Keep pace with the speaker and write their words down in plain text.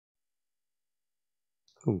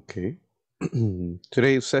Okay.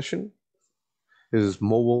 Today's session is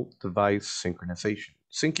mobile device synchronization.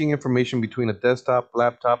 Syncing information between a desktop,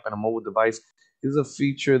 laptop, and a mobile device is a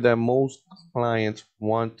feature that most clients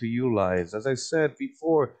want to utilize. As I said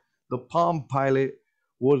before, the Palm Pilot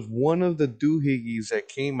was one of the doohickeys that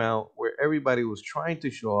came out where everybody was trying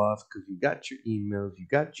to show off because you got your emails, you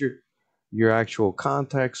got your actual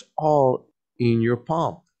contacts all in your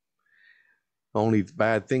palm. Only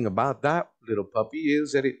bad thing about that little puppy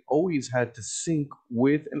is that it always had to sync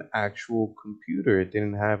with an actual computer. It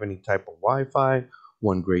didn't have any type of Wi-Fi.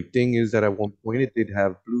 One great thing is that at one point it did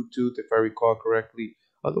have Bluetooth, if I recall correctly.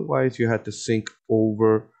 Otherwise, you had to sync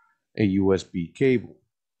over a USB cable.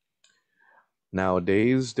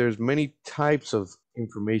 Nowadays, there's many types of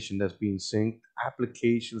information that's being synced,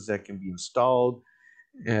 applications that can be installed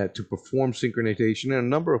to perform synchronization, and a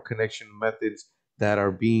number of connection methods that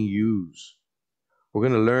are being used. We're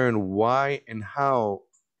going to learn why and how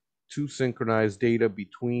to synchronize data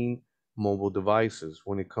between mobile devices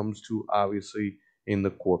when it comes to obviously in the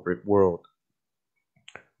corporate world.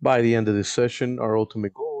 By the end of this session, our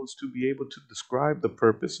ultimate goal is to be able to describe the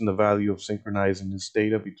purpose and the value of synchronizing this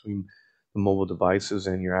data between the mobile devices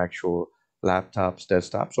and your actual laptops,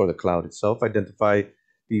 desktops, or the cloud itself, identify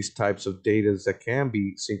these types of data that can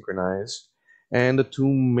be synchronized, and the two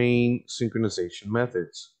main synchronization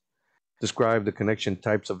methods. Describe the connection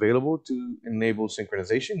types available to enable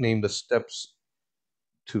synchronization, name the steps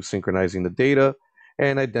to synchronizing the data,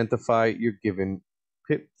 and identify your given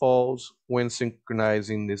pitfalls when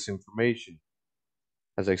synchronizing this information.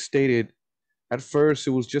 As I stated, at first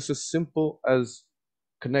it was just as simple as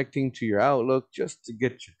connecting to your Outlook just to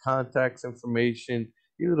get your contacts information,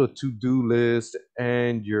 your little to-do list,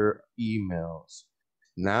 and your emails.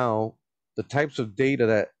 Now, the types of data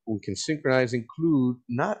that we can synchronize include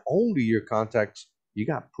not only your contacts, you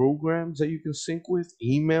got programs that you can sync with,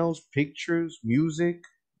 emails, pictures, music,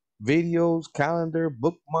 videos, calendar,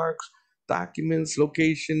 bookmarks, documents,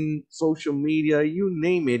 location, social media, you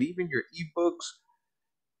name it, even your ebooks.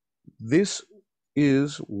 This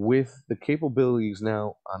is with the capabilities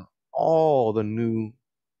now on all the new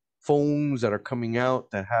phones that are coming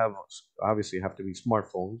out that have obviously have to be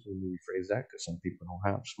smartphones. Let me rephrase that because some people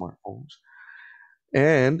don't have smartphones.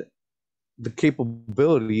 And the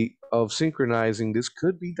capability of synchronizing this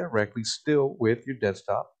could be directly still with your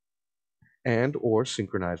desktop and or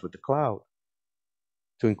synchronized with the cloud.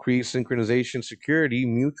 To increase synchronization security,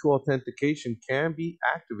 mutual authentication can be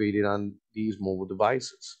activated on these mobile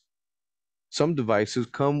devices. Some devices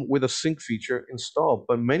come with a sync feature installed,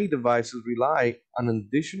 but many devices rely on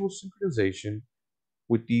additional synchronization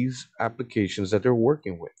with these applications that they're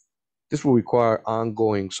working with. This will require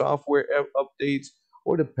ongoing software updates,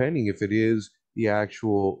 or depending if it is the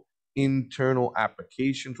actual internal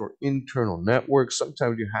applications or internal networks.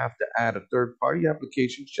 Sometimes you have to add a third party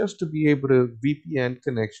application just to be able to VPN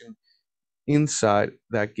connection inside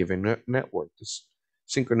that given network. This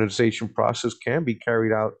synchronization process can be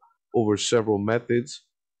carried out over several methods.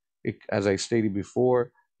 As I stated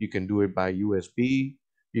before, you can do it by USB,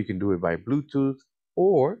 you can do it by Bluetooth,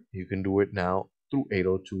 or you can do it now through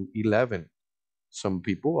 802.11. Some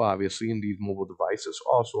people, obviously, in these mobile devices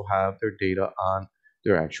also have their data on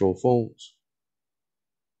their actual phones.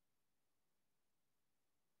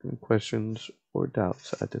 Any questions or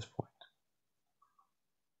doubts at this point?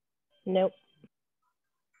 Nope.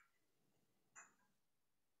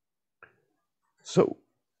 So,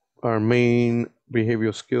 our main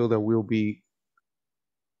behavioral skill that we'll be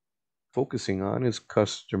focusing on is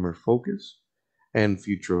customer focus and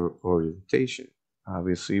future orientation.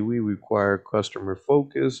 Obviously, we require customer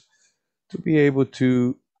focus to be able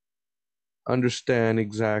to understand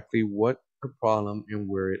exactly what the problem and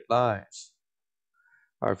where it lies.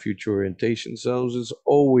 Our future orientation selves is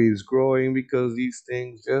always growing because these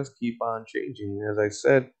things just keep on changing. As I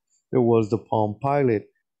said, there was the Palm Pilot.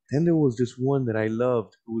 Then there was this one that I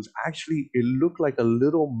loved. It was actually, it looked like a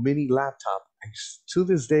little mini laptop. To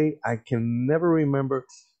this day, I can never remember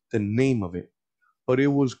the name of it, but it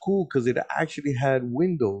was cool because it actually had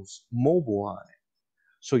Windows mobile on it.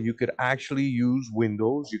 So you could actually use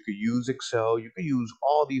Windows, you could use Excel, you could use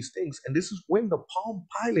all these things. And this is when the Palm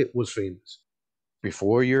Pilot was famous,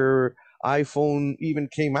 before your iPhone even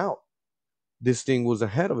came out. This thing was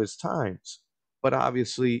ahead of its times. But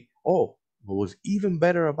obviously, oh, what was even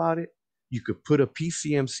better about it, you could put a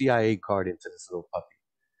PCMCIA card into this little puppy.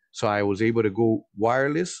 So I was able to go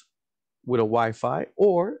wireless with a Wi-Fi,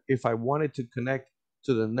 or if I wanted to connect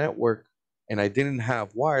to the network and I didn't have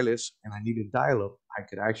wireless and I needed dial-up, I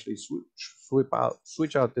could actually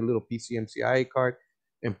switch out the little PCMCIA card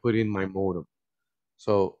and put in my modem.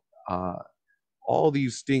 So all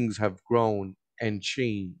these things have grown and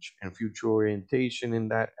changed, and future orientation in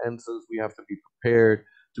that instance, we have to be prepared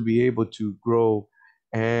to be able to grow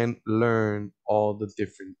and learn all the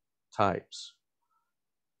different types.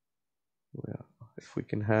 Well, if we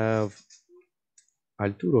can have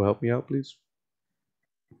Arturo help me out, please.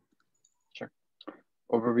 Sure.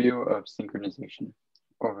 Overview of synchronization.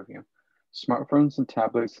 Overview. Smartphones and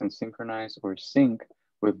tablets can synchronize or sync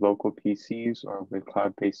with local PCs or with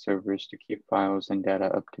cloud-based servers to keep files and data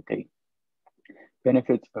up to date.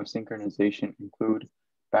 Benefits of synchronization include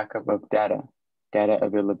backup of data, data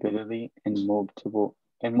availability in multiple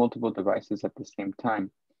devices at the same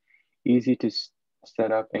time, easy to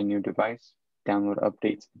set up a new device, download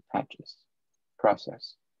updates and patches.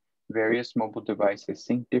 Process. Various mobile devices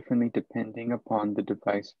sync differently depending upon the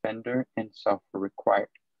device vendor and software required.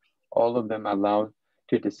 All of them allow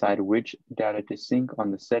to decide which data to sync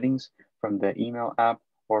on the settings from the email app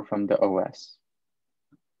or from the OS.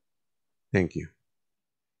 Thank you.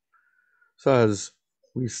 So, as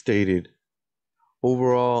we stated,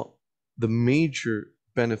 overall, the major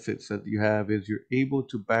benefits that you have is you're able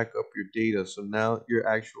to back up your data. So now your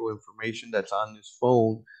actual information that's on this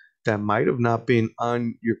phone that might have not been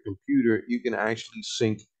on your computer, you can actually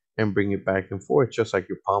sync and bring it back and forth, just like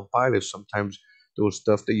your Palm Pilot. Sometimes those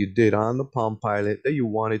stuff that you did on the Palm Pilot that you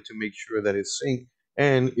wanted to make sure that it's synced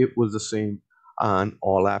and it was the same on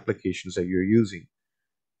all applications that you're using.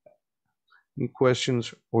 Any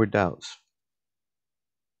questions or doubts?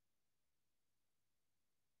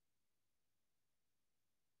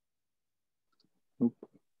 Oop.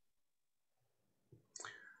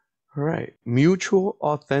 All right, mutual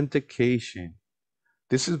authentication.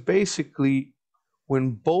 This is basically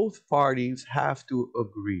when both parties have to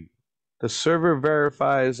agree. The server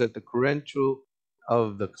verifies that the credential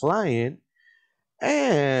of the client,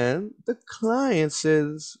 and the client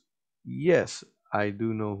says, yes, I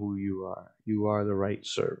do know who you are. You are the right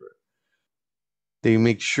server. They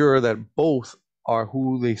make sure that both are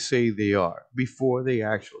who they say they are before they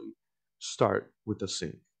actually start with the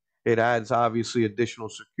sync. It adds obviously additional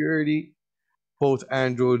security. Both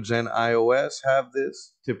Androids and iOS have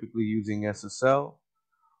this, typically using SSL.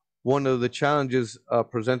 One of the challenges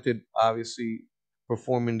presented, obviously,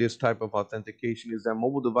 performing this type of authentication is that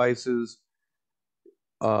mobile devices,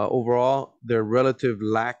 overall, their relative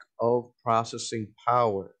lack of processing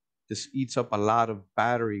power. This eats up a lot of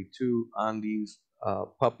battery too on these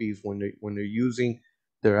puppies when they're using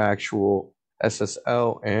their actual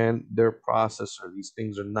SSL and their processor. These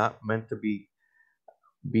things are not meant to be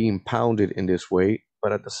being pounded in this way,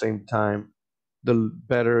 but at the same time, the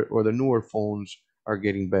better or the newer phones are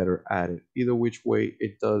getting better at it. Either which way,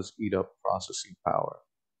 it does eat up processing power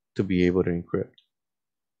to be able to encrypt.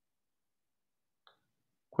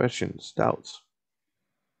 Questions, doubts?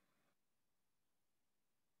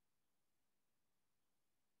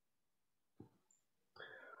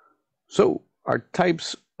 So, our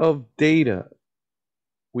types of data,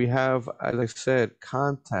 we have, as I said,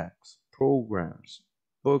 contacts, programs,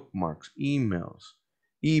 bookmarks, emails,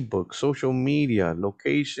 ebooks, social media.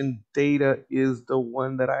 Location data is the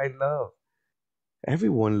one that I love.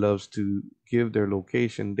 Everyone loves to give their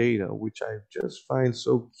location data, which I just find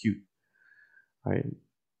so cute. I,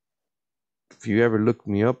 if you ever look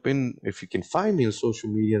me up in, if you can find me on social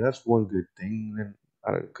media, that's one good thing. And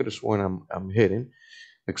I could have sworn I'm hidden,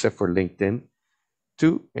 except for LinkedIn.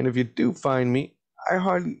 Two, and if you do find me, I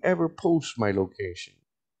hardly ever post my location.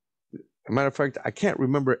 As a matter of fact, I can't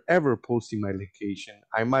remember ever posting my location.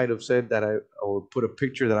 I might have said that I or put a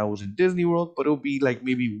picture that I was in Disney World, but it'll be like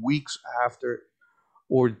maybe weeks after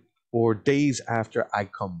or days after I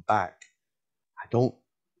come back. I don't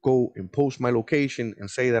go and post my location and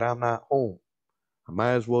say that I'm not home. I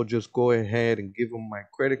might as well just go ahead and give them my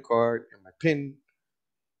credit card and my PIN.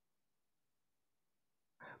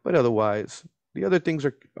 But otherwise, the other things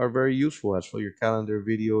are very useful as for your calendar,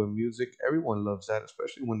 video, and music. Everyone loves that,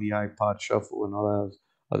 especially when the iPod Shuffle and all those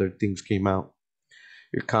other things came out.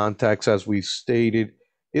 Your contacts, as we stated,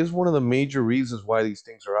 is one of the major reasons why these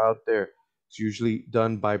things are out there. It's usually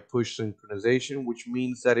done by push synchronization, which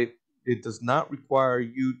means that it does not require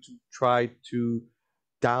you to try to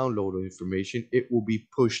download the information. It will be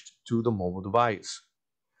pushed to the mobile device.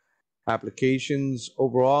 Applications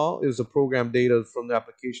overall is the program data from the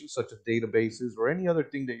application, such as databases or any other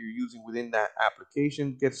thing that you're using within that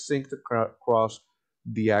application, gets synced across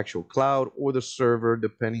the actual cloud or the server,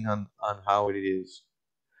 depending on how it is.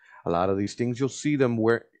 A lot of these things you'll see them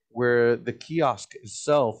where the kiosk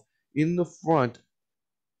itself in the front,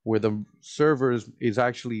 where the server is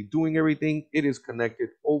actually doing everything, it is connected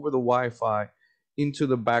over the Wi-Fi into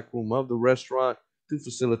the back room of the restaurant. to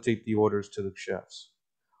facilitate the orders to the chefs.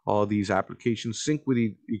 All these applications sync with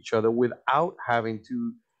each other without having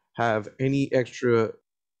to have any extra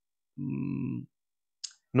mm,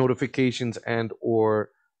 notifications and or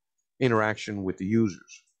interaction with the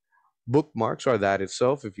users. Bookmarks are that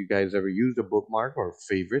itself. If you guys ever used a bookmark or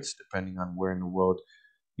favorites, depending on where in the world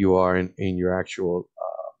you are in your actual,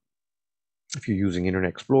 if you're using Internet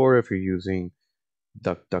Explorer, if you're using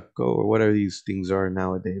DuckDuckGo, or whatever these things are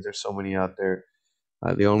nowadays, there's so many out there.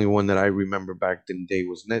 The only one that I remember back in the day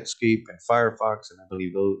was Netscape and Firefox, and I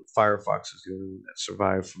believe Firefox is the only one that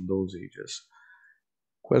survived from those ages.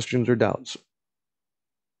 Questions or doubts?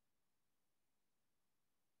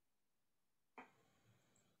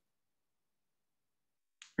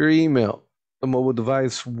 Your email. The mobile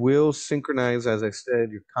device will synchronize, as I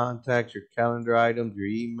said, your contacts, your calendar items, your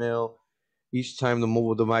email. Each time the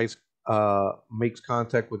mobile device makes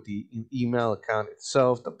contact with the email account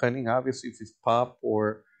itself, depending obviously if it's POP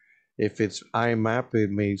or if it's IMAP, it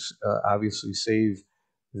may obviously save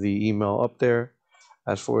the email up there.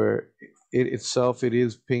 As for it itself, it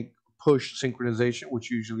is pink push synchronization, which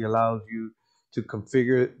usually allows you to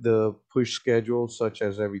configure the push schedule, such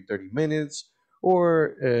as every 30 minutes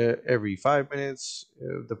or every 5 minutes,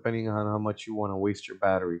 depending on how much you want to waste your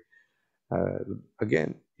battery. Uh,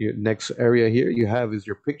 Again, your next area here you have is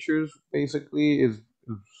your pictures. Basically, is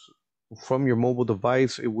from your mobile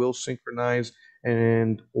device. It will synchronize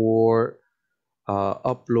and or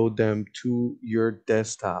upload them to your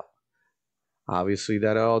desktop. Obviously,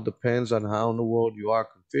 that all depends on how in the world you are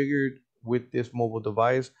configured with this mobile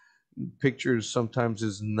device. Pictures sometimes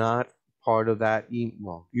is not part of that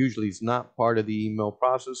well, usually it's not part of the email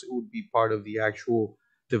process. It would be part of the actual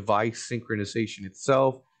device synchronization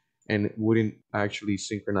itself, and it wouldn't actually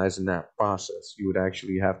synchronize in that process. You would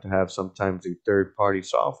actually have to have sometimes a third party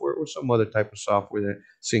software or some other type of software that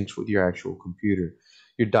syncs with your actual computer.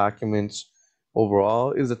 Your documents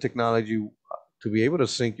overall is a technology to be able to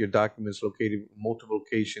sync your documents located in multiple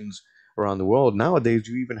locations around the world. Nowadays,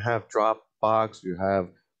 you even have Dropbox, you have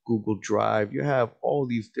Google Drive, you have all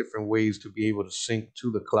these different ways to be able to sync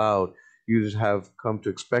to the cloud. Users have come to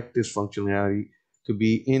expect this functionality to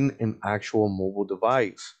be in an actual mobile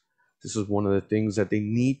device. This is one of the things that they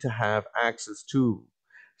need to have access to.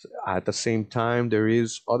 At the same time, there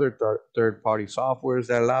is other third-party softwares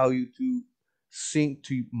that allow you to sync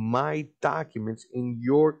to My Documents in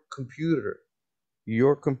your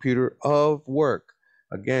computer of work.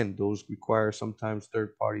 Again, those require sometimes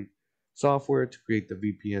third party software to create the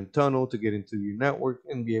VPN tunnel to get into your network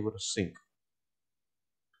and be able to sync.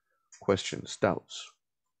 Questions, doubts?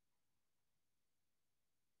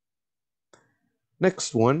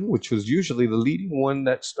 Next one, which was usually the leading one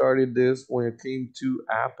that started this when it came to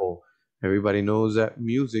Apple. Everybody knows that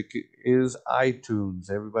music is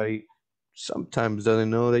iTunes. Everybody sometimes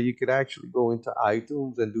doesn't know that you could actually go into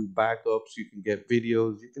iTunes and do backups. You can get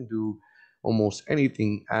videos. You can do almost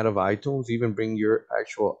anything out of iTunes, even bring your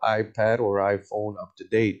actual iPad or iPhone up to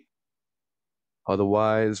date.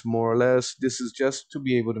 Otherwise, more or less, this is just to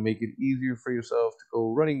be able to make it easier for yourself to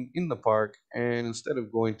go running in the park, and instead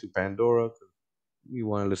of going to Pandora, you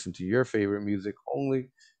want to listen to your favorite music only,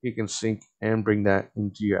 you can sync and bring that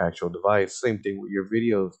into your actual device. Same thing with your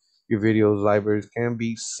videos. Your videos libraries can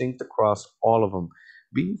be synced across all of them.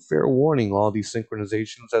 Be fair warning, all these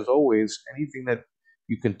synchronizations, as always, anything that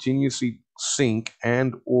you continuously sync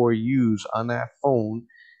and or use on that phone,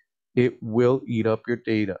 it will eat up your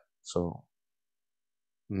data. So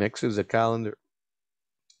next is a calendar.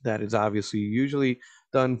 That is obviously usually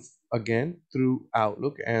done again through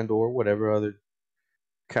Outlook and or whatever other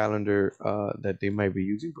calendar that they might be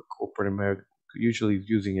using, but corporate America usually is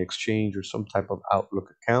using Exchange or some type of Outlook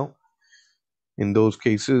account. In those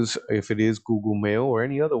cases, if it is Google Mail or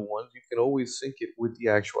any other ones, you can always sync it with the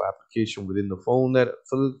actual application within the phone that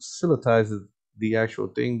facilitates the actual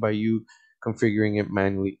thing by you configuring it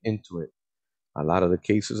manually into it. A lot of the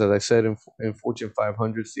cases, as I said, in Fortune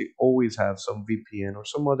 500s, they always have some VPN or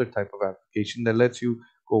some other type of application that lets you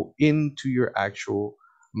go into your actual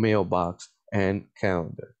mailbox and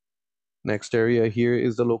calendar. Next area here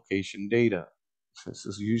is the location data. This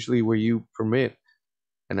is usually where you permit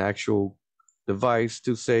an actual device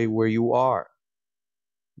to say where you are.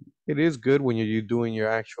 It is good when you're doing your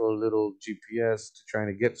actual little GPS to trying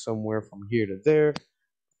to get somewhere from here to there.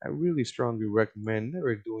 I really strongly recommend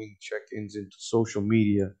never doing check-ins into social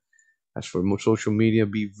media. As for social media,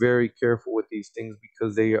 be very careful with these things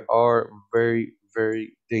because they are very,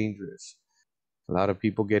 very dangerous. A lot of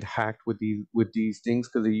people get hacked with these things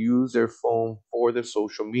because they use their phone for their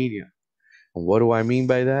social media. And what do I mean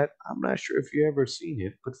by that? I'm not sure if you ever seen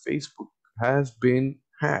it, but Facebook has been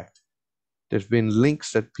hacked. There's been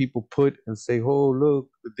links that people put and say, "Oh, look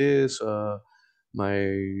at this. My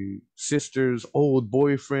sister's old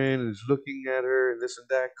boyfriend is looking at her, and this and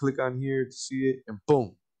that. Click on here to see it," and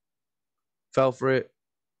boom, fell for it,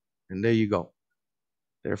 and there you go.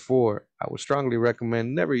 Therefore, I would strongly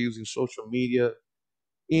recommend never using social media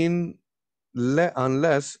in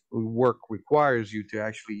unless work requires you to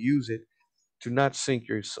actually use it. Do not sync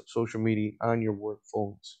your social media on your work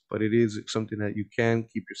phones, but it is something that you can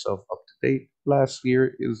keep yourself up to date. Last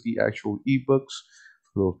year is the actual ebooks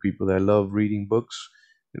for those people that love reading books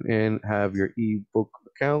and have your ebook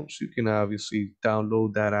accounts. You can obviously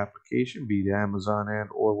download that application, be it Amazon and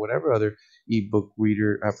or whatever other ebook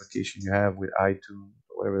reader application you have with iTunes,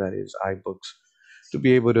 whatever that is, iBooks, to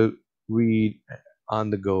be able to read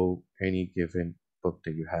on the go any given book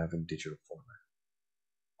that you have in digital format.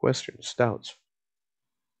 Questions, doubts?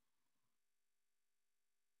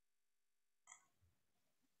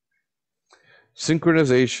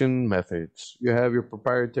 Synchronization methods. You have your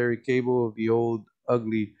proprietary cable of the old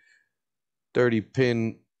ugly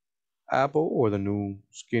 30-pin Apple or the new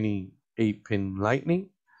skinny 8-pin Lightning.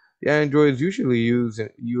 The Androids usually use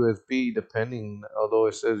USB, depending. Although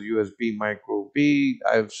it says USB Micro B,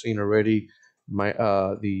 I've seen already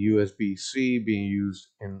the USB C being used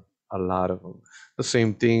in a lot of them. The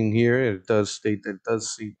same thing here. It does state that it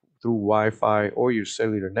does see through Wi-Fi or your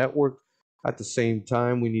cellular network. At the same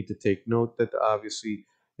time, we need to take note that obviously,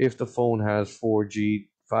 if the phone has 4G,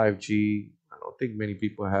 5G, I don't think many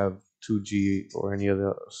people have 2G or any of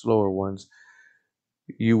the slower ones,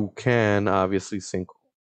 you can obviously sync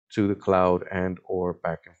to the cloud and or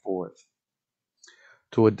back and forth.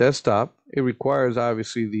 To a desktop, it requires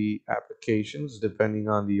obviously the applications depending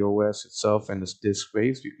on the OS itself and its disk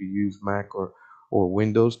space. You could use Mac or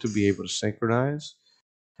Windows to be able to synchronize.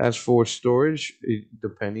 As for storage,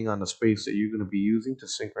 depending on the space that you're going to be using to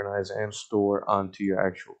synchronize and store onto your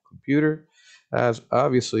actual computer, as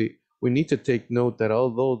obviously we need to take note that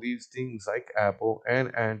although these things like Apple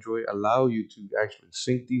and Android allow you to actually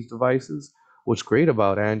sync these devices, what's great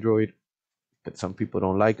about Android that some people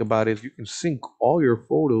don't like about it is you can sync all your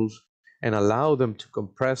photos and allow them to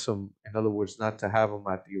compress them. In other words, not to have them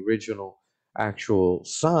at the original actual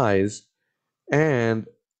size. And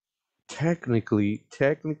technically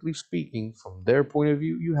speaking, from their point of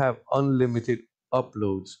view, you have unlimited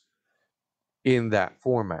uploads in that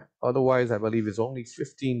format. Otherwise, I believe it's only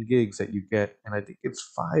 15 gigs that you get, and I think it's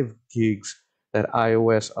 5 gigs that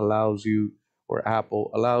iOS allows you or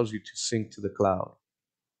Apple allows you to sync to the cloud.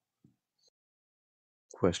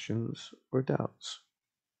 Questions or doubts?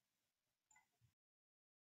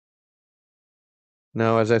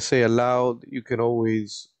 Now, as I say aloud, you can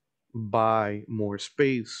always buy more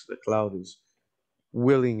space. The cloud is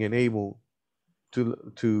willing and able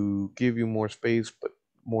to give you more space, but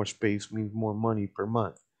more space means more money per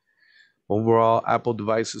month. Overall, Apple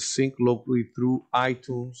devices sync locally through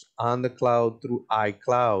iTunes on the cloud through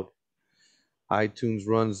iCloud. iTunes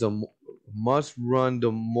must run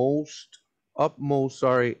the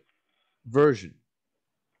upmost version.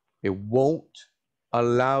 It won't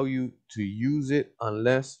allow you to use it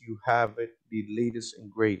unless you have it the latest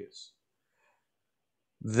and greatest.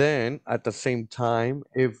 Then at the same time,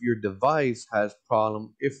 if your device has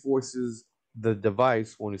problem, it forces the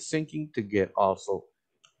device when it's syncing to get also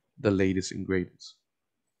the latest and greatest.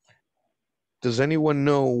 Does anyone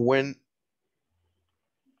know when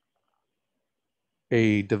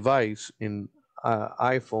a device in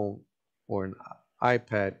iPhone or an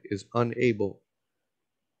iPad is unable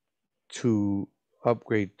to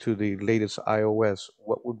upgrade to the latest iOS?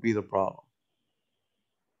 What would be the problem?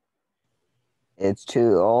 It's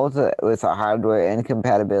too old with a hardware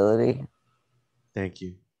incompatibility. Thank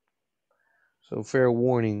you. So fair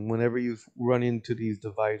warning, whenever you run into these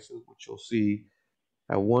devices, which you'll see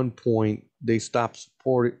at one point, they stop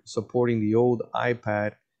supporting the old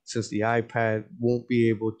iPad since the iPad won't be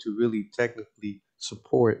able to really technically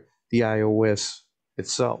support the iOS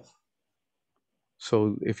itself.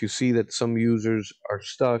 So if you see that some users are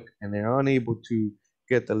stuck and they're unable to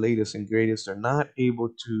get the latest and greatest, they're not able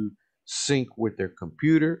to sync with their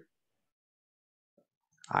computer,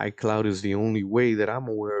 iCloud is the only way that I'm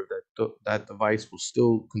aware of that that device will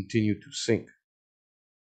still continue to sync.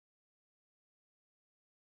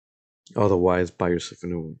 Otherwise, buy yourself a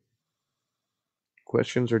new one.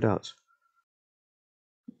 Questions or doubts?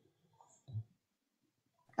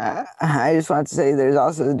 I just want to say there's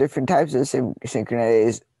also different types of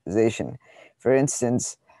synchronization. For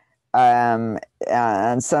instance, on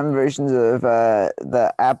some versions of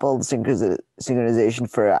the Apple synchronization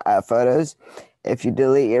for photos, if you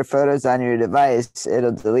delete your photos on your device,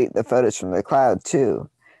 it'll delete the photos from the cloud too.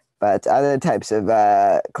 But other types of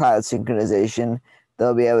cloud synchronization,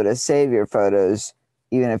 they'll be able to save your photos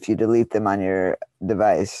even if you delete them on your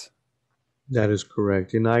device. That is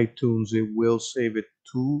correct. In iTunes, it will save it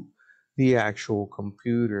to the actual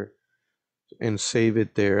computer and save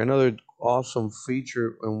it there. Another awesome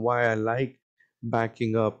feature and why I like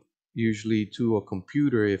backing up usually to a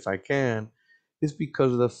computer if I can is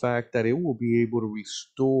because of the fact that it will be able to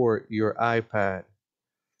restore your iPad.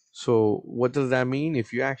 So what does that mean?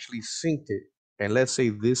 If you actually synced it, and let's say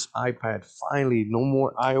this iPad finally no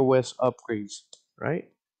more iOS upgrades, right?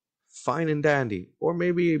 Fine and dandy. Or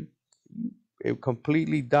maybe it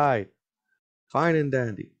completely died. Fine and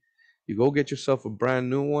dandy. You go get yourself a brand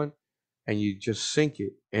new one and you just sync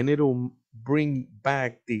it, and it'll bring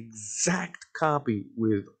back the exact copy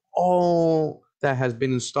with all that has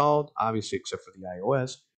been installed, obviously, except for the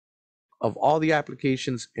iOS, of all the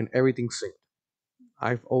applications and everything synced.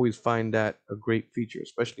 I've always find that a great feature,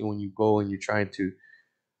 especially when you go and you're trying to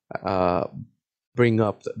uh, bring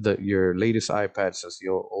up your latest iPad, since the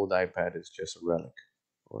old iPad is just a relic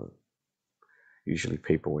or usually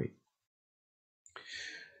paperweight.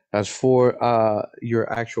 As for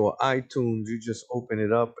your actual iTunes, you just open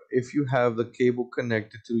it up. If you have the cable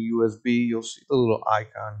connected to USB, you'll see the little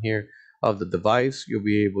icon here of the device. You'll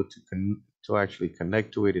be able to actually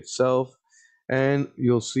connect to it itself, and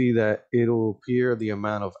you'll see that it'll appear the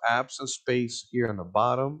amount of apps and space here on the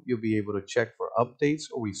bottom. You'll be able to check for updates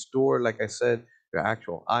or restore, like I said, your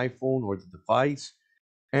actual iPhone or the device,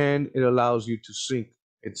 and it allows you to sync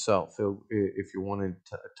itself. So if you want an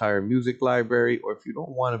entire music library, or if you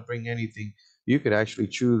don't want to bring anything, you could actually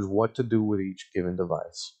choose what to do with each given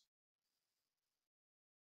device.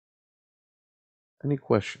 Any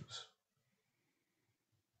questions?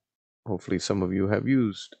 Hopefully, some of you have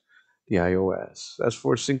used the iOS. As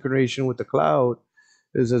for synchronization with the cloud,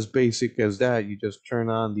 is as basic as that. You just turn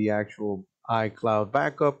on the actual iCloud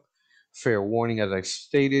backup. Fair warning, as I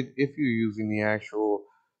stated, if you're using the actual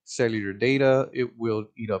cellular data, it will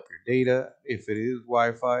eat up your data. If it is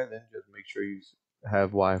Wi-Fi, then just make sure you have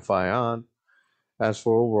Wi-Fi on. As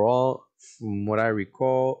for overall, from what I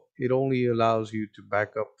recall, it only allows you to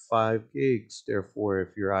back up 5 gigs. Therefore,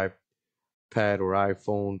 if your iPad or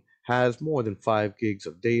iPhone has more than 5 gigs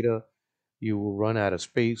of data, you will run out of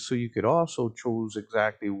space. So you could also choose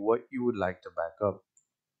exactly what you would like to back up.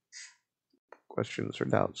 Questions or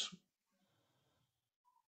doubts?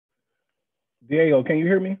 Diego, can you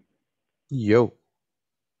hear me? Yo.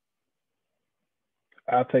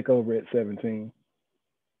 I'll take over at 17.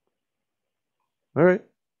 All right.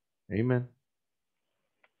 Amen.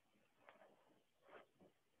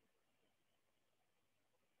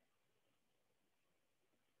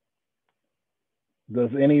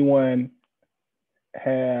 Does anyone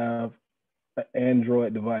have an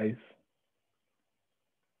Android device?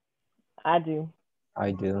 I do.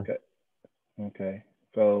 I do. Okay. Okay.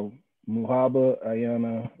 So Muhaba,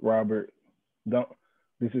 Ayana, Robert, don't.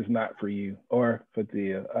 This is not for you or for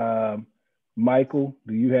Tia. Michael,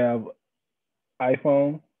 do you have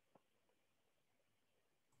iPhone?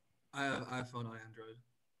 I have iPhone, not Android.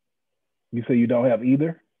 You say you don't have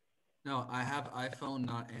either? No, I have iPhone,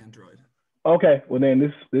 not Android. Okay. Well,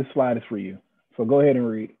 then this slide is for you. So go ahead and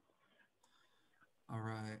read. All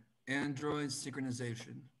right. Android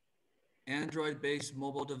synchronization. Android-based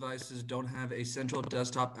mobile devices don't have a central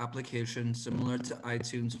desktop application similar to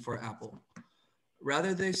iTunes for Apple.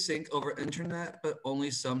 Rather, they sync over internet, but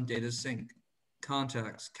only some data sync.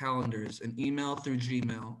 Contacts, calendars, and email through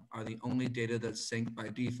Gmail are the only data that's synced by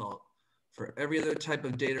default. For every other type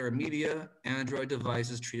of data or media, Android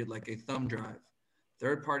device is treated like a thumb drive.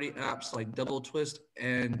 Third-party apps like Double Twist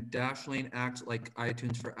and Dashlane act like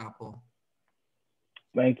iTunes for Apple.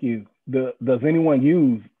 Thank you. Does anyone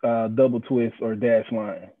use Double Twist or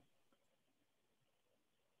Dashlane?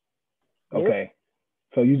 Nope. Okay.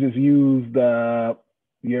 So you just used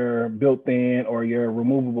your built-in or your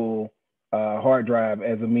removable hard drive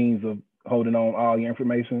as a means of holding on all your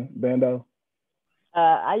information, Bando?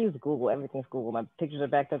 I use Google. Everything's Google. My pictures are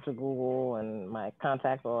backed up to Google, and my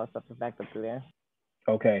contacts, all that stuff is backed up to there.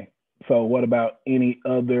 Okay. So what about any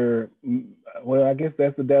other? Well, I guess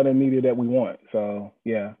that's the data media that we want. So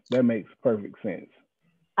yeah, that makes perfect sense.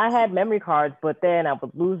 I had memory cards, but then I would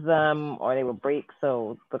lose them or they would break.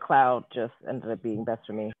 So the cloud just ended up being best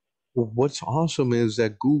for me. Well, what's awesome is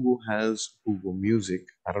that Google has Google Music.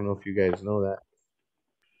 I don't know if you guys know that.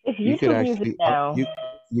 It's You could YouTube Music actually now.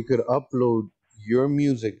 you could upload your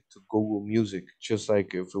music to Google Music, just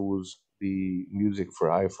like if it was the music for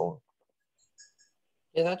iPhone.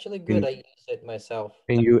 It's actually good. And I use it myself.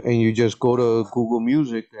 and you just go to Google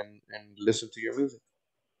Music and listen to your music.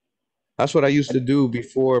 That's what I used to do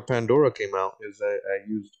before Pandora came out. Is I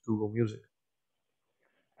used Google Music.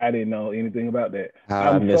 I didn't know anything about that.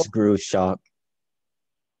 I miss Groove Shop.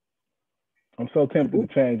 I'm so tempted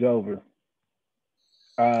to change over.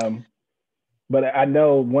 But I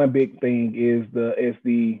know one big thing is the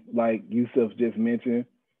SD, like Yusuf just mentioned,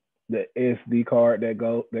 the SD card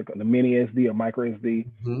the mini SD or micro SD.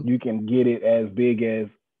 Mhm. You can get it as big as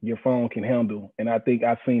your phone can handle, and I think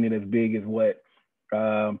I've seen it as big as what,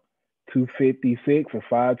 256 or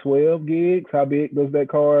 512 gigs. How big does that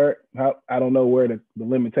card? I don't know where the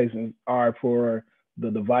limitations are for the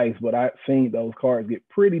device, but I've seen those cards get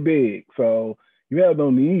pretty big. So you have no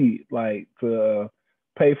need like to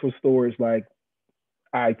pay for storage like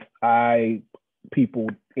I people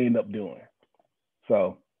end up doing.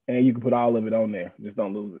 So, and you can put all of it on there. Just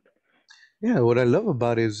don't lose it. Yeah, what I love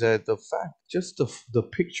about it is that the fact, just the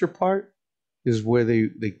picture part, is where they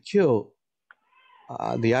kill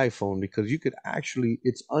the iPhone, because you could actually,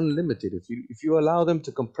 it's unlimited if you allow them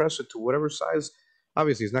to compress it to whatever size.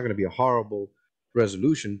 Obviously, it's not going to be a horrible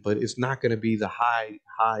resolution, but it's not going to be the high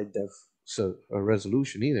def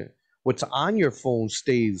resolution either. What's on your phone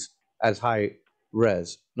stays as high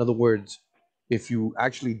res. In other words, if you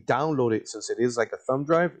actually download it, since it is like a thumb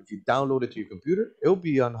drive, if you download it to your computer, it'll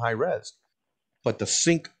be on high res. But the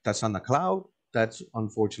sync that's on the cloud, that's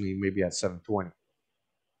unfortunately maybe at 720.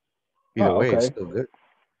 Either Oh, way, it's okay. still good.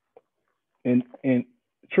 And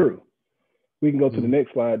true. We can go to the Mhm.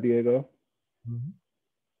 next slide, Diego. Mhm.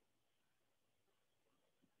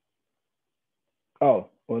 Oh,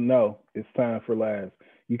 well, no, it's time for last.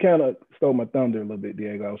 You kind of stole my thunder a little bit,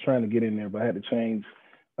 Diego. I was trying to get in there, but I had to change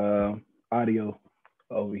audio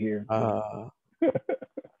over here. Ah, All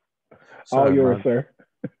sorry, yours, man.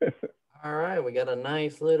 sir. All right, we got a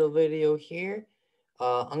nice little video here.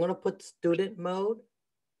 I'm gonna put student mode.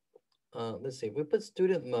 Let's see, if we put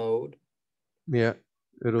student mode, Yeah,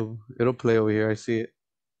 it'll play over here. I see it.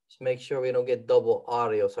 just make sure we don't get double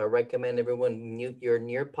audio. So I recommend everyone mute your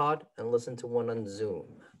Nearpod and listen to one on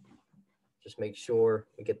Zoom. Just make sure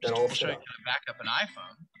we get that all We'll show set you up. how to back up an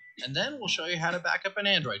iPhone, and then we'll show you how to back up an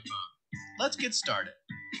Android phone. Let's get started.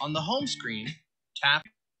 On the home screen, tap.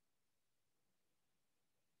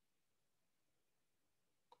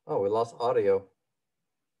 Oh, we lost audio.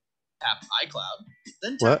 Tap iCloud,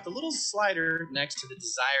 then tap What? the little slider next to the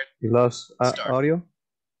desired. You lost Start. audio?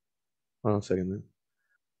 Hold on a second then.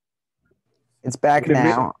 It's back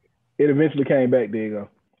now. It eventually came back, Diego.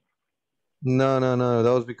 No.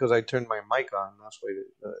 That was because I turned my mic on. That's why.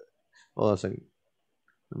 Hold on a second.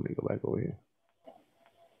 Let me go back over here.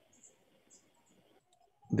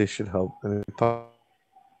 This should help.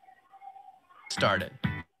 Started.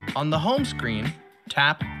 On the home screen,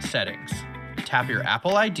 tap Settings. Tap your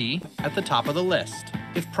Apple ID at the top of the list.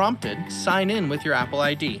 If prompted, sign in with your Apple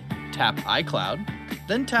ID. Tap iCloud,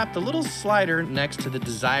 then tap the little slider next to the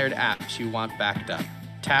desired apps you want backed up.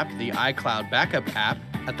 Tap the iCloud Backup app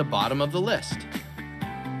at the bottom of the list.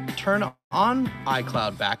 Turn on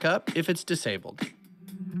iCloud Backup if it's disabled.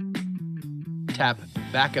 Tap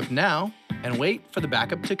Backup Now and wait for the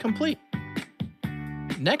backup to complete.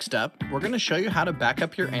 Next up, we're going to show you how to back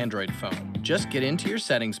up your Android phone. Just get into your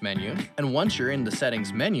settings menu, and once you're in the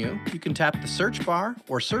settings menu, you can tap the search bar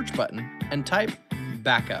or search button and type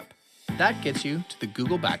Backup. That gets you to the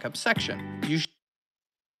Google Backup section.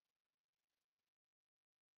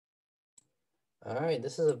 All right,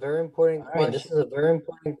 this is a very important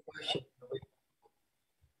question.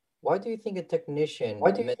 Why do you think a technician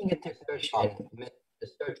meant the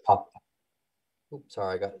search pop? Oops,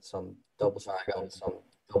 sorry, I got some double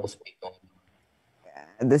speak on.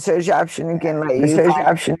 The search option can let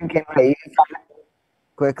you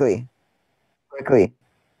quickly.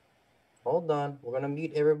 Hold on, we're gonna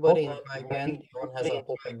mute everybody and try again. Everyone has an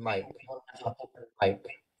open mic.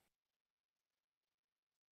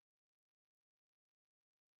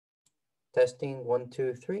 Testing 1,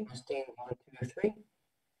 2, 3.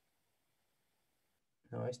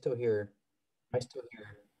 No, I still hear. I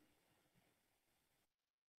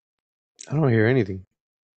don't hear anything.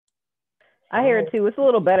 I hear it too. It's a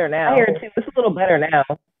little better now.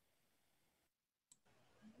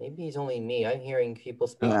 Maybe it's only me. I'm hearing people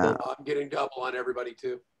speak. No. I'm getting double on everybody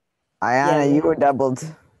too. Ayana, Yeah. you were doubled.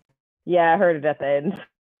 Yeah, I heard it at the end.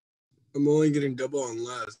 I'm only getting double on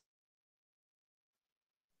last.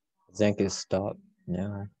 Zenk is stopped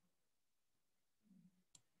now.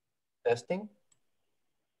 Testing?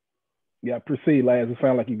 Yeah, proceed, Laz. It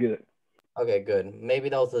sounds like you're good. Okay, good. Maybe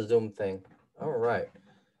that was the Zoom thing. All right.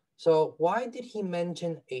 So why did he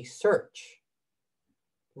mention a search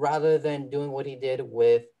rather than doing what he did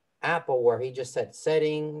with Apple, where he just said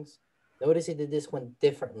settings Notice he did this one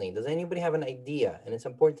differently. Does anybody have an idea? And it's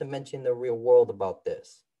important to mention the real world about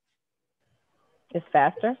this. It's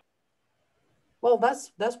faster. Well,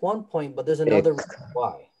 that's one point, but there's another reason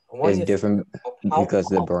why. It's different because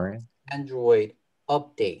the brand. Android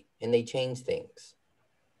update and they change things.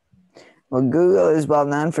 Well, Google is well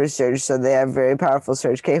known for search, so they have very powerful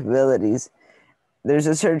search capabilities. There's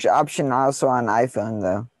a search option also on iPhone,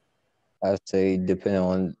 though. I'd say depending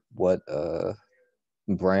on what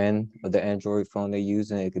brand of the Android phone they're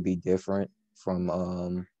using, it could be different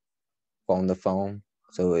from phone to phone.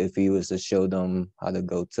 So if he was to show them how to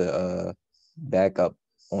go to backup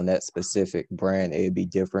on that specific brand, it'd be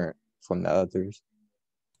different from the others.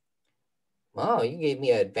 Oh, you gave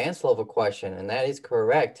me an advanced level question, and that is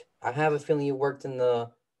correct. I have a feeling you worked in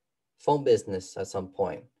the phone business at some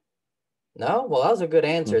point. No? Well, that was a good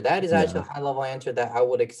answer. That is actually a high level answer that I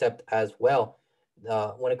would accept as well.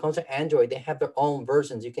 When it comes to Android, they have their own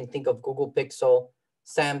versions. You can think of Google Pixel,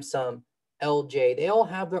 Samsung, LG. They all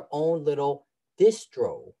have their own little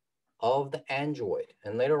distro of the Android.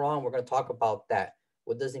 And later on, we're going to talk about that.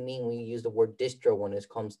 What does it mean when you use the word distro when it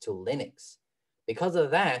comes to Linux? Because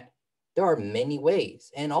of that, there are many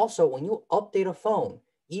ways. And also, when you update a phone,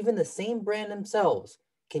 even the same brand themselves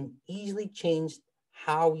can easily change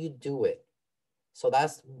how you do it. So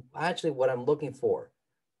that's actually what I'm looking for.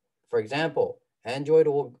 For example, Android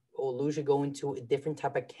will usually go into a different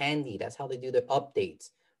type of candy. That's how they do their updates,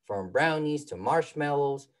 from brownies to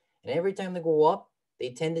marshmallows. And every time they go up, they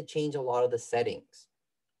tend to change a lot of the settings.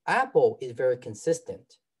 Apple is very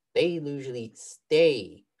consistent. They usually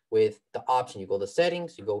stay with the option. You go to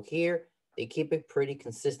settings, you go here, they keep it pretty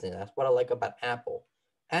consistent. That's what I like about Apple.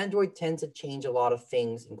 Android tends to change a lot of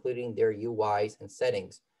things, including their UIs and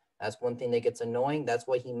settings. That's one thing that gets annoying. That's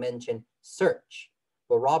why he mentioned search.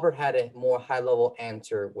 But Robert had a more high-level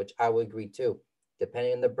answer, which I would agree to.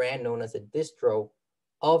 Depending on the brand, known as a distro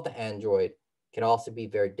of the Android, can also be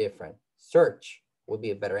very different. Search would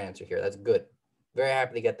be a better answer here. That's good. Very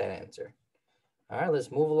happy to get that answer. All right,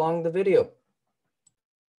 let's move along the video.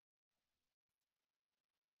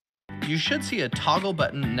 You should see a toggle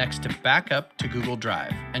button next to Backup to Google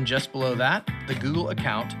Drive, and just below that, the Google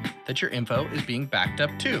account that your info is being backed up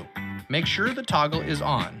to. Make sure the toggle is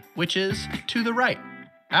on, which is to the right.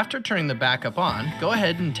 After turning the backup on, go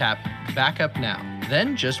ahead and tap Backup Now.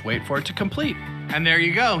 Then just wait for it to complete. And there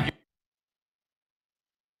you go.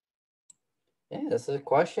 Yeah, this is a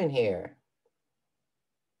question here.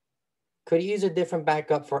 Could you use a different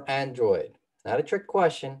backup for Android? Not a trick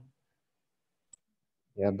question.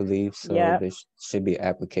 Yeah, I believe so. Yeah. There should be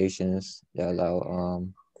applications that allow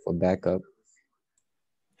for backup.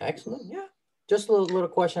 Excellent. Yeah. Just a little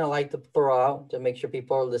question I like to throw out to make sure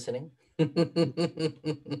people are listening.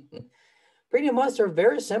 Pretty much they're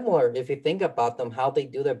very similar if you think about them, how they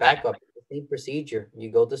do their backup. The same procedure.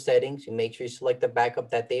 You go to settings, you make sure you select the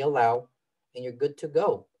backup that they allow, and you're good to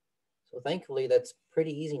go. So thankfully, that's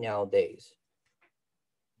pretty easy nowadays.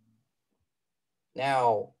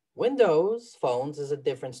 Now, Windows phones is a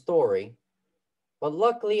different story, but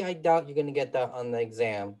luckily I doubt you're gonna get that on the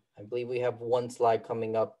exam. I believe we have one slide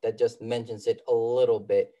coming up that just mentions it a little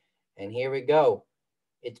bit. And here we go.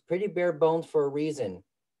 It's pretty bare bones for a reason.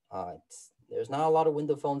 There's not a lot of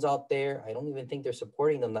Windows phones out there. I don't even think they're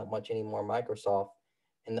supporting them that much anymore, Microsoft.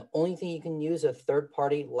 And the only thing you can use is a third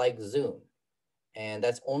party like Zoom. And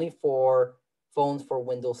that's only for phones for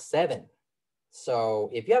Windows 7.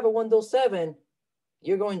 So if you have a Windows 7,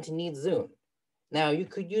 you're going to need Zoom. Now you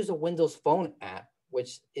could use a Windows Phone app,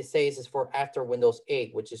 which it says is for after Windows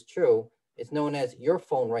 8, which is true. It's known as Your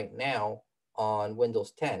Phone right now on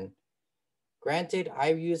Windows 10. Granted,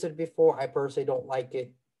 I've used it before. I personally don't like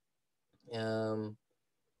it. Yeah,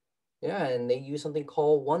 and they use something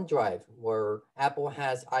called OneDrive, where Apple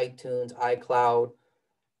has iTunes, iCloud,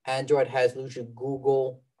 Android has usually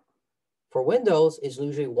Google. For Windows, it's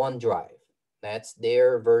usually OneDrive. That's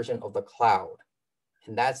their version of the cloud.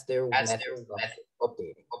 And that's their method of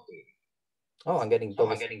updating. Oh, I'm getting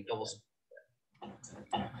double.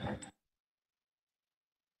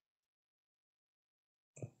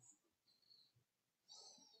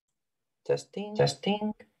 Testing.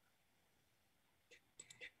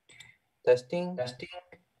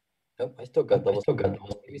 Nope, I still got double.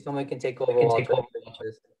 Maybe someone can take over while I try to finish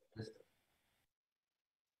this.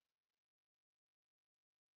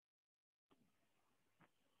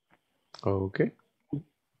 Okay.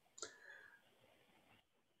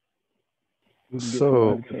 We can get So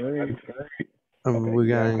Okay, we're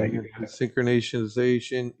yeah, going okay. into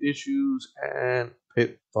synchronization issues and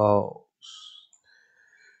pitfalls.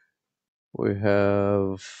 We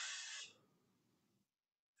have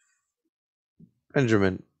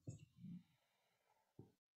Benjamin.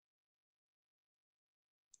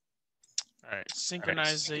 All right,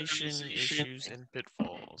 synchronization issues and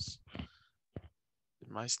pitfalls.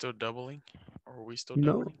 Am I still doubling, or are we still No,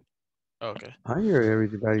 doubling? Okay. I hear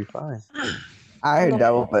everybody fine. I heard No,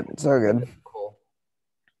 double, but it's so good. cool.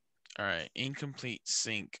 All right, incomplete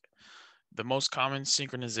sync. The most common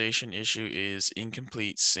synchronization issue is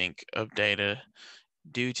incomplete sync of data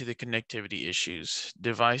due to the connectivity issues,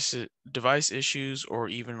 device issues, or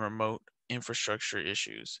even remote infrastructure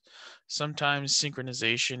issues. Sometimes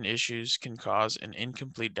synchronization issues can cause an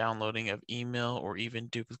incomplete downloading of email or even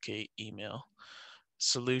duplicate email.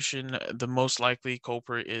 Solution: the most likely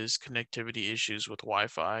culprit is connectivity issues with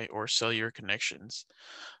Wi-Fi or cellular connections.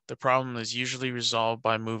 The problem is usually resolved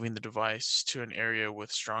by moving the device to an area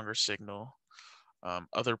with stronger signal.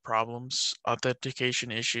 Other problems: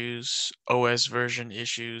 authentication issues, OS version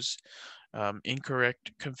issues,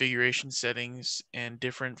 incorrect configuration settings, and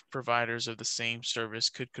different providers of the same service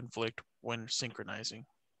could conflict when synchronizing.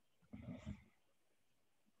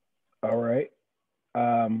 All right.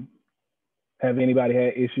 Have anybody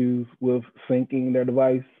had issues with syncing their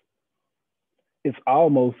device? It's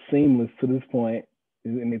almost seamless to this point,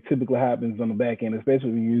 and it typically happens on the back end,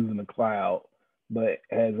 especially when you're using the cloud. But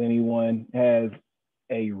has anyone has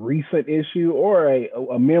a recent issue or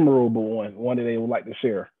a memorable one that they would like to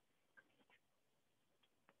share?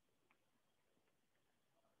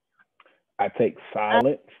 I take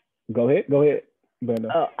silence. Go ahead, Brenda.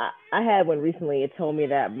 Oh, I had one recently. It told me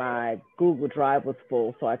that my Google Drive was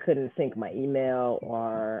full, so I couldn't sync my email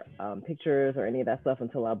or pictures or any of that stuff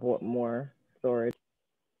until I bought more storage.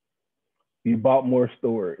 You bought more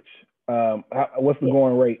storage. What's the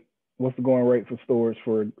going rate? What's the going rate for storage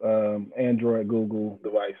for Android Google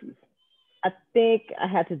devices? I think I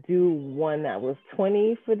had to do one that was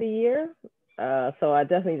 20 for the year. So I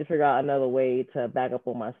definitely need to figure out another way to back up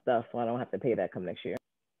all my stuff so I don't have to pay that come next year.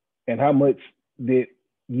 And how much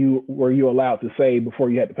were you allowed to save before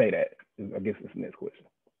you had to pay that? I guess that's the next question.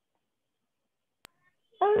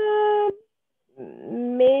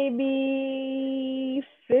 Maybe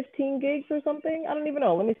 15 gigs or something. I don't even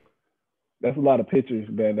know. Let me see. That's a lot of pictures,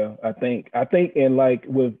 Brenda. I think, and like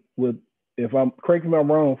with if I'm correct me if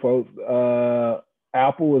I'm wrong, folks,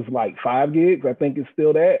 Apple is like 5 gigs. I think it's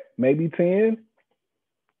still that, maybe 10.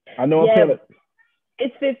 I know I'm telling.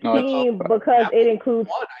 It's 15 because Apple it includes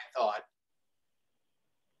one. I thought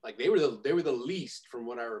like they were the least from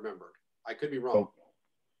what I remembered. I could be wrong.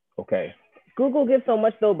 Okay. Google gives so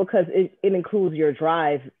much though because it includes your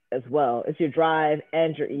drive as well. It's your drive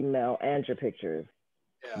and your email and your pictures.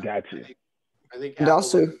 Yeah, gotcha. I think and Apple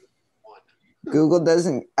also Google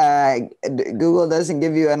doesn't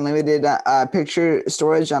give you unlimited picture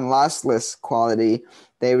storage on lossless quality.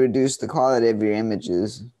 They reduce the quality of your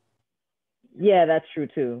images. Yeah, that's true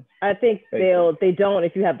too. I think they don't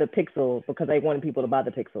if you have the Pixel because they wanted people to buy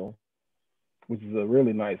the Pixel, which is a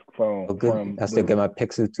really nice phone. Okay. I still get my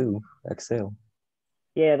Pixel 2 XL.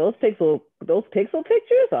 Yeah, those Pixel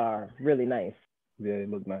pictures are really nice. Yeah, they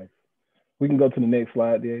look nice. We can go to the next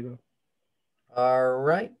slide, Diego. All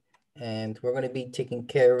right. And we're going to be taking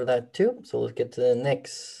care of that too. So let's get to the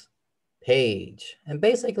next page. And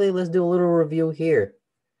basically, let's do a little review here.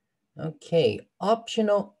 Okay,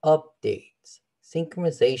 optional updates.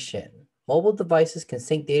 Synchronization. Mobile devices can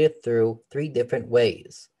sync data through 3 different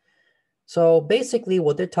ways. So basically,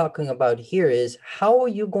 what they're talking about here is how are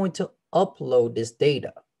you going to upload this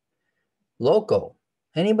data? Local.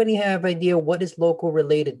 Anybody have idea what is local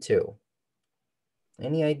related to?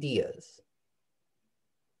 Any ideas?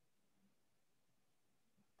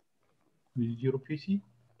 Your PC?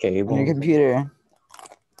 Cable. On your computer.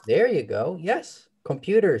 There you go. Yes,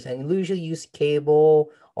 computers, and usually use cable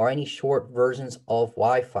or any short versions of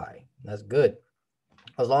Wi-Fi. That's good.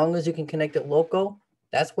 As long as you can connect it local,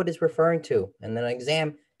 that's what it's referring to. And then an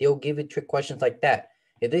exam, they'll give you trick questions like that.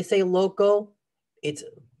 If they say local, it's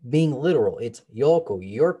being literal. It's local,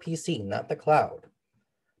 your PC, not the cloud.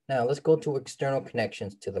 Now let's go to external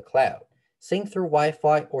connections to the cloud. Sync through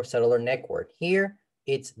Wi-Fi or cellular network. Here,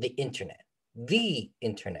 it's the internet. The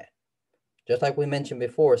internet. Just like we mentioned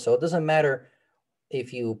before. So it doesn't matter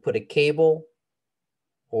if you put a cable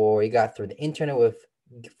or you got through the internet with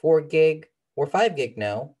 4 gig or 5 gig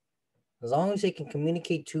now, as long as they can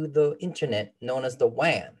communicate to the internet known as the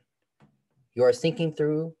WAN, you are syncing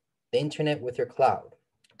through the internet with your cloud.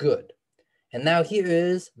 Good. And now here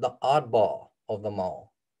is the oddball of them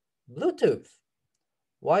all. Bluetooth.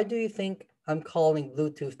 Why do you think I'm calling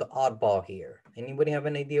Bluetooth the oddball here? Anybody have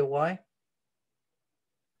an idea why?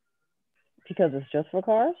 Because it's just for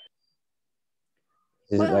cars?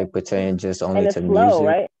 Is it like pertaining just only and it's to slow, music?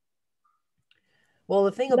 right? Well,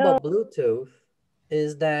 the thing about Bluetooth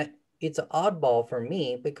is that it's an oddball for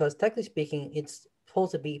me because technically speaking, it's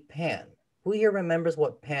supposed to be PAN. Who here remembers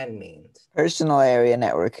what PAN means? Personal area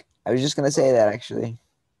network. I was just gonna say that actually.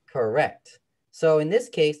 Correct. So in this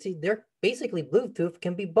case, they're basically Bluetooth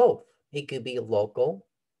can be both. It could be local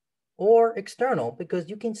or external because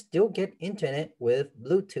you can still get internet with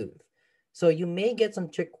Bluetooth. So you may get some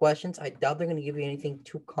trick questions. I doubt they're going to give you anything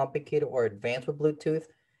too complicated or advanced with Bluetooth.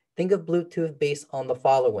 Think of Bluetooth based on the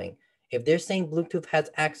following. If they're saying Bluetooth has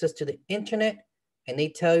access to the internet and they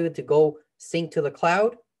tell you to go sync to the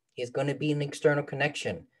cloud, it's going to be an external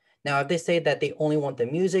connection. Now, if they say that they only want the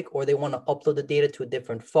music or they want to upload the data to a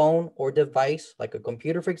different phone or device, like a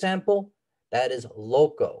computer, for example, that is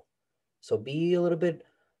local. So be a little bit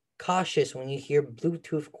cautious when you hear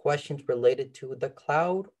Bluetooth questions related to the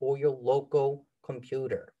cloud or your local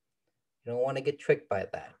computer. You don't want to get tricked by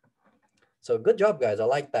that. So good job, guys. I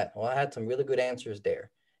like that. Well, I had some really good answers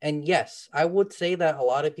there. And yes, I would say that a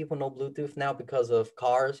lot of people know Bluetooth now because of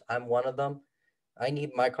cars. I'm one of them. I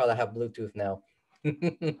need my car to have Bluetooth now.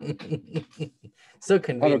 So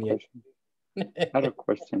convenient. I had a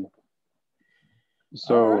question.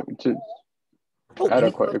 So I had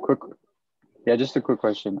a quick, yeah, just a quick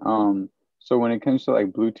question. So when it comes to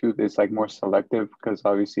like Bluetooth, it's like more selective because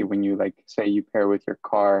obviously when you like say you pair with your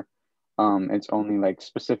car, it's only like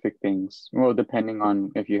specific things. Well, depending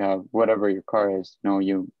on if you have whatever your car is, you know,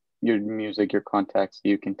 your music, your contacts,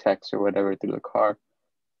 you can text or whatever through the car.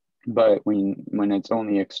 But when it's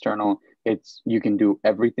only external, it's you can do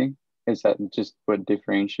everything. Is that just what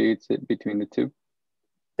differentiates it between the two?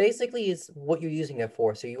 Basically, it's what you're using it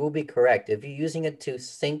for. So you will be correct. If you're using it to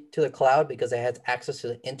sync to the cloud because it has access to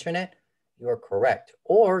the internet, you are correct.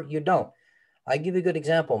 Or you don't. I give you a good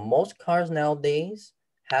example. Most cars nowadays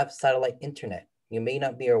have satellite internet. You may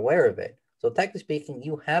not be aware of it. So technically speaking,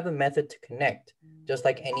 you have a method to connect, just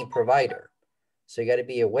like any provider. So you got to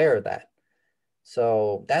be aware of that.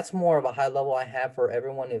 So that's more of a high level I have for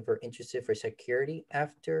everyone if you're interested for security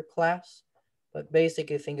after class. But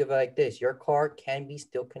basically think of it like this. Your car can be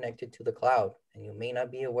still connected to the cloud and you may not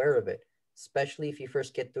be aware of it, especially if you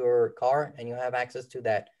first get to your car and you have access to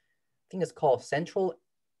that. I think it's called Central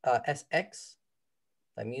SX,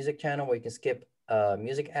 a music channel where you can skip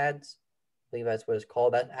music ads. I believe that's what it's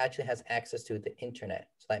called. That actually has access to the internet.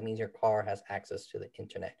 So that means your car has access to the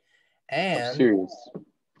internet. And serious.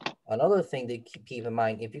 Another thing to keep in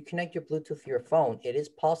mind, if you connect your Bluetooth to your phone, it is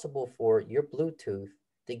possible for your Bluetooth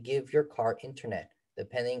to give your car internet,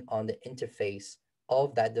 depending on the interface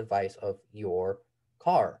of that device of your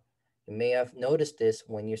car. You may have noticed this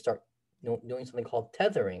when you start doing something called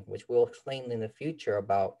tethering, which we'll explain in the future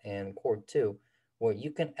about in Core 2, where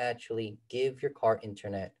you can actually give your car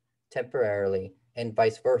internet temporarily and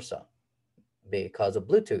vice versa because of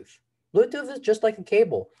Bluetooth. Bluetooth is just like a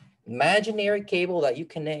cable, imaginary cable that you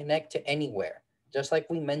can connect to anywhere, just like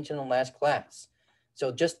we mentioned in last class.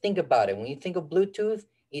 So just think about it. When you think of Bluetooth,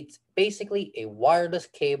 it's basically a wireless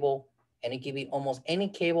cable and it can be almost any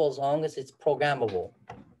cable as long as it's programmable.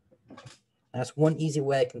 That's one easy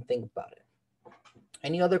way I can think about it.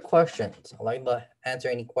 Any other questions? I'd like to answer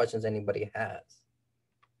any questions anybody has.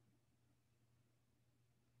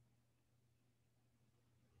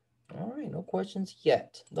 All right, no questions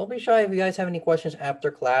yet. Don't be shy if you guys have any questions after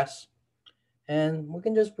class. And we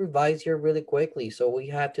can just revise here really quickly. So we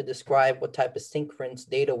have to describe what type of synchronous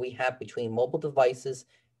data we have between mobile devices,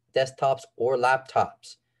 desktops, or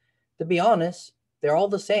laptops. To be honest, they're all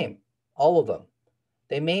the same, all of them.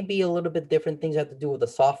 They may be a little bit different things that have to do with the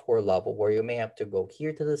software level where you may have to go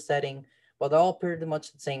here to the setting, but they're all pretty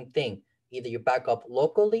much the same thing. Either you back up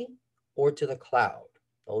locally or to the cloud.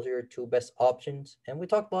 Those are your two best options. And we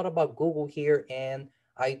talked a lot about Google here and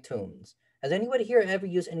iTunes. Has anybody here ever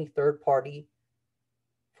used any third party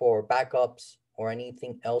for backups or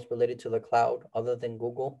anything else related to the cloud other than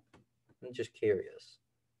Google? I'm just curious.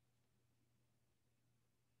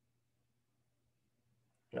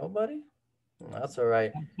 Nobody? That's all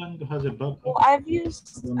right. Samsung has a backup. Well, I've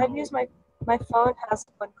used my phone has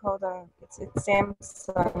one called it's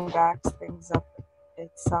Samsung backs things up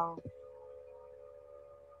itself.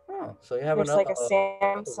 Oh, so you have There's another, like a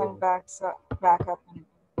Samsung backup and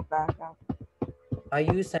a backup. I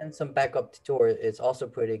use Samsung backup tutorial. It's also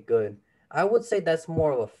pretty good. I would say that's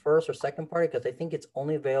more of a first or second party because I think it's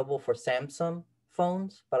only available for Samsung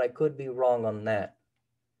phones, but I could be wrong on that.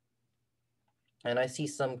 And I see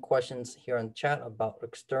some questions here on chat about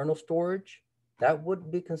external storage. That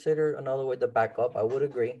would be considered another way to back up. I would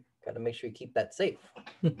agree. Got to make sure you keep that safe.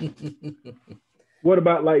 What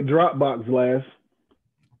about like Dropbox, Last?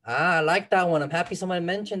 I like that one. I'm happy somebody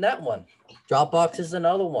mentioned that one. Dropbox is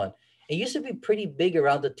another one. It used to be pretty big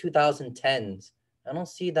around the 2010s, I don't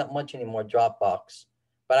see that much anymore, Dropbox.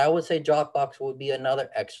 But I would say Dropbox would be another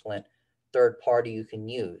excellent third party you can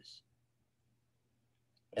use.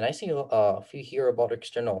 And I see a few here about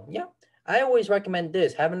external. Yeah, I always recommend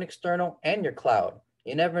this. Have an external and your cloud.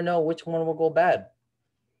 You never know which one will go bad.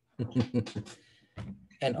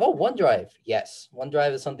 And oh, OneDrive. Yes,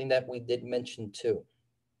 OneDrive is something that we did mention too.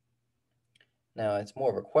 Now, it's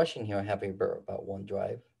more of a question here I have about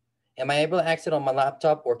OneDrive. Am I able to access it on my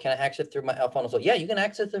laptop or can I access it through my iPhone? So yeah, you can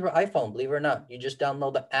access it through iPhone, believe it or not. You just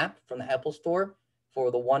download the app from the Apple Store for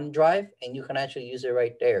the OneDrive and you can actually use it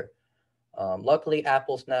right there. Luckily,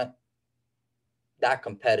 Apple's not that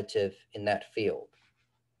competitive in that field.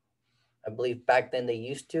 I believe back then they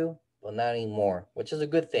used to, but not anymore, which is a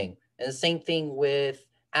good thing. And the same thing with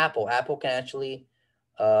Apple. Apple can actually,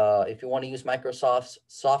 if you want to use Microsoft's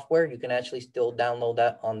software, you can actually still download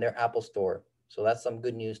that on their Apple Store. So that's some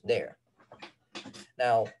good news there.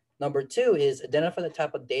 Now, number 2 is identify the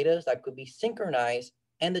type of data that could be synchronized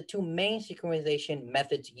and the 2 main synchronization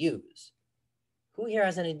methods used. Who here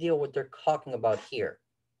has any idea what they're talking about here?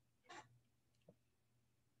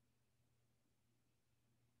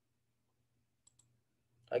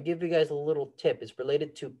 I'll give you guys a little tip. It's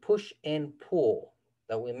related to push and pull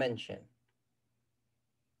that we mentioned.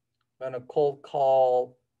 I'm going to cold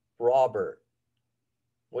call Robert.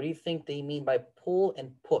 What do you think they mean by pull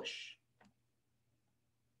and push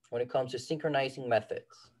when it comes to synchronizing methods?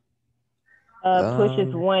 Push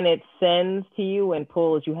is when it sends to you, and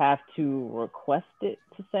pull is you have to request it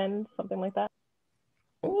to send, something like that.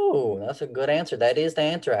 Oh, that's a good answer. That is the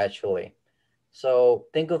answer, actually. So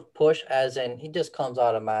think of push as in it just comes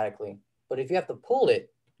automatically. But if you have to pull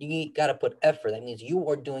it, you got to put effort. That means you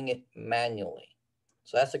are doing it manually.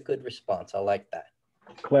 So that's a good response. I like that.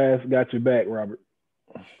 Class got your back, Robert.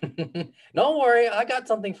 Don't worry. I got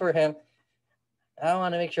something for him. I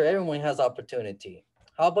want to make sure everyone has opportunity.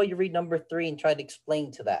 How about you read number 3 and try to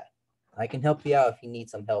explain to that? I can help you out if you need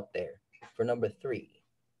some help there. For number 3.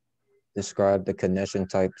 Describe the connection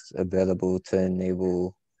types available to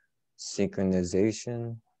enable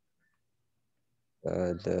synchronization.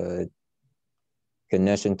 The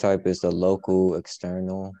connection type is the local,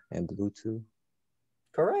 external, and Bluetooth.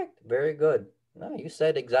 Correct. Very good. No, you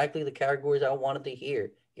said exactly the categories I wanted to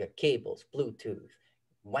hear. Your cables, Bluetooth,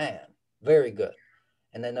 WAN. Very good.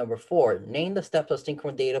 And then number 4, name the steps of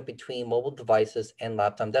synchronous data between mobile devices and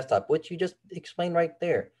laptop and desktop, which you just explained right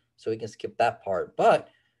there. So we can skip that part. But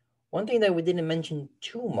one thing that we didn't mention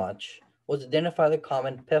too much was identify the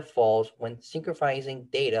common pitfalls when synchronizing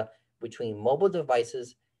data between mobile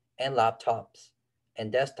devices and laptops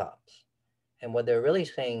and desktops. And what they're really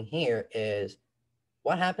saying here is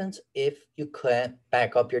what happens if you can't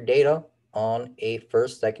back up your data on a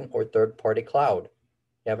first, second, or third party cloud?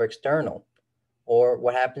 You have external. Or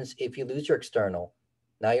what happens if you lose your external?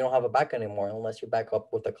 Now you don't have a backup anymore unless you back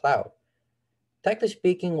up with the cloud. Technically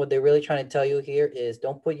speaking, what they're really trying to tell you here is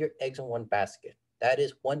don't put your eggs in one basket. That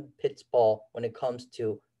is one pitfall when it comes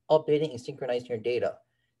to updating and synchronizing your data.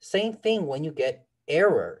 Same thing when you get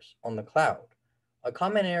errors on the cloud. A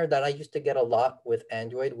common error that I used to get a lot with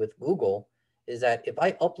Android, with Google, is that if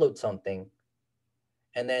I upload something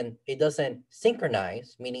and then it doesn't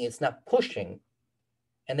synchronize, meaning it's not pushing,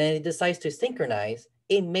 and then it decides to synchronize,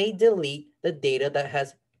 it may delete the data that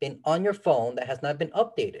has been on your phone that has not been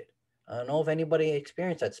updated. I don't know if anybody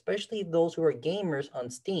experienced that, especially those who are gamers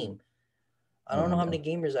on Steam. I don't know how many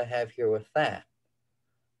gamers I have here with that.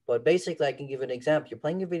 But basically, I can give an example. You're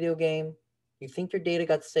playing a video game, you think your data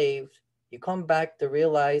got saved, you come back to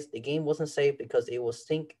realize the game wasn't saved because it was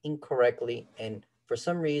synced incorrectly, and for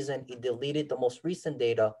some reason, it deleted the most recent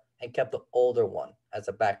data and kept the older one as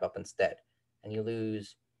a backup instead. And you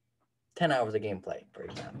lose 10 hours of gameplay, for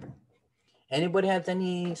example. Anybody has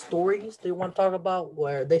any stories they want to talk about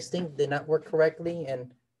where they think did not work correctly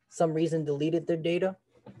and some reason deleted their data?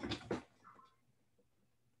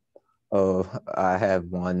 Oh, I have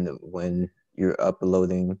one when you're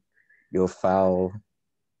uploading your file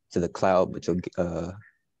to the cloud, but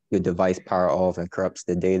your device power off and corrupts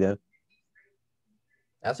the data.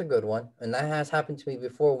 That's a good one. And that has happened to me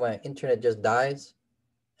before when internet just dies.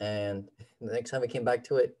 And the next time I came back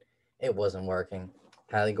to it, it wasn't working.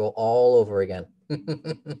 Had to go all over again.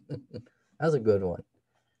 That's a good one.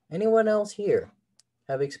 Anyone else here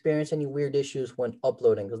have experienced any weird issues when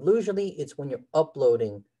uploading? Because usually it's when you're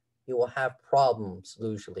uploading, you will have problems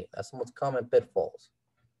usually. That's the most common pitfalls.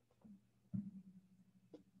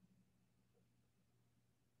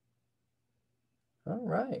 All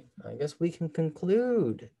right, I guess we can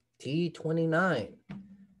conclude T-29.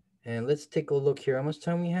 And let's take a look here. How much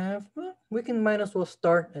time we have? Well, we can might as well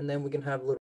start and then we can have a little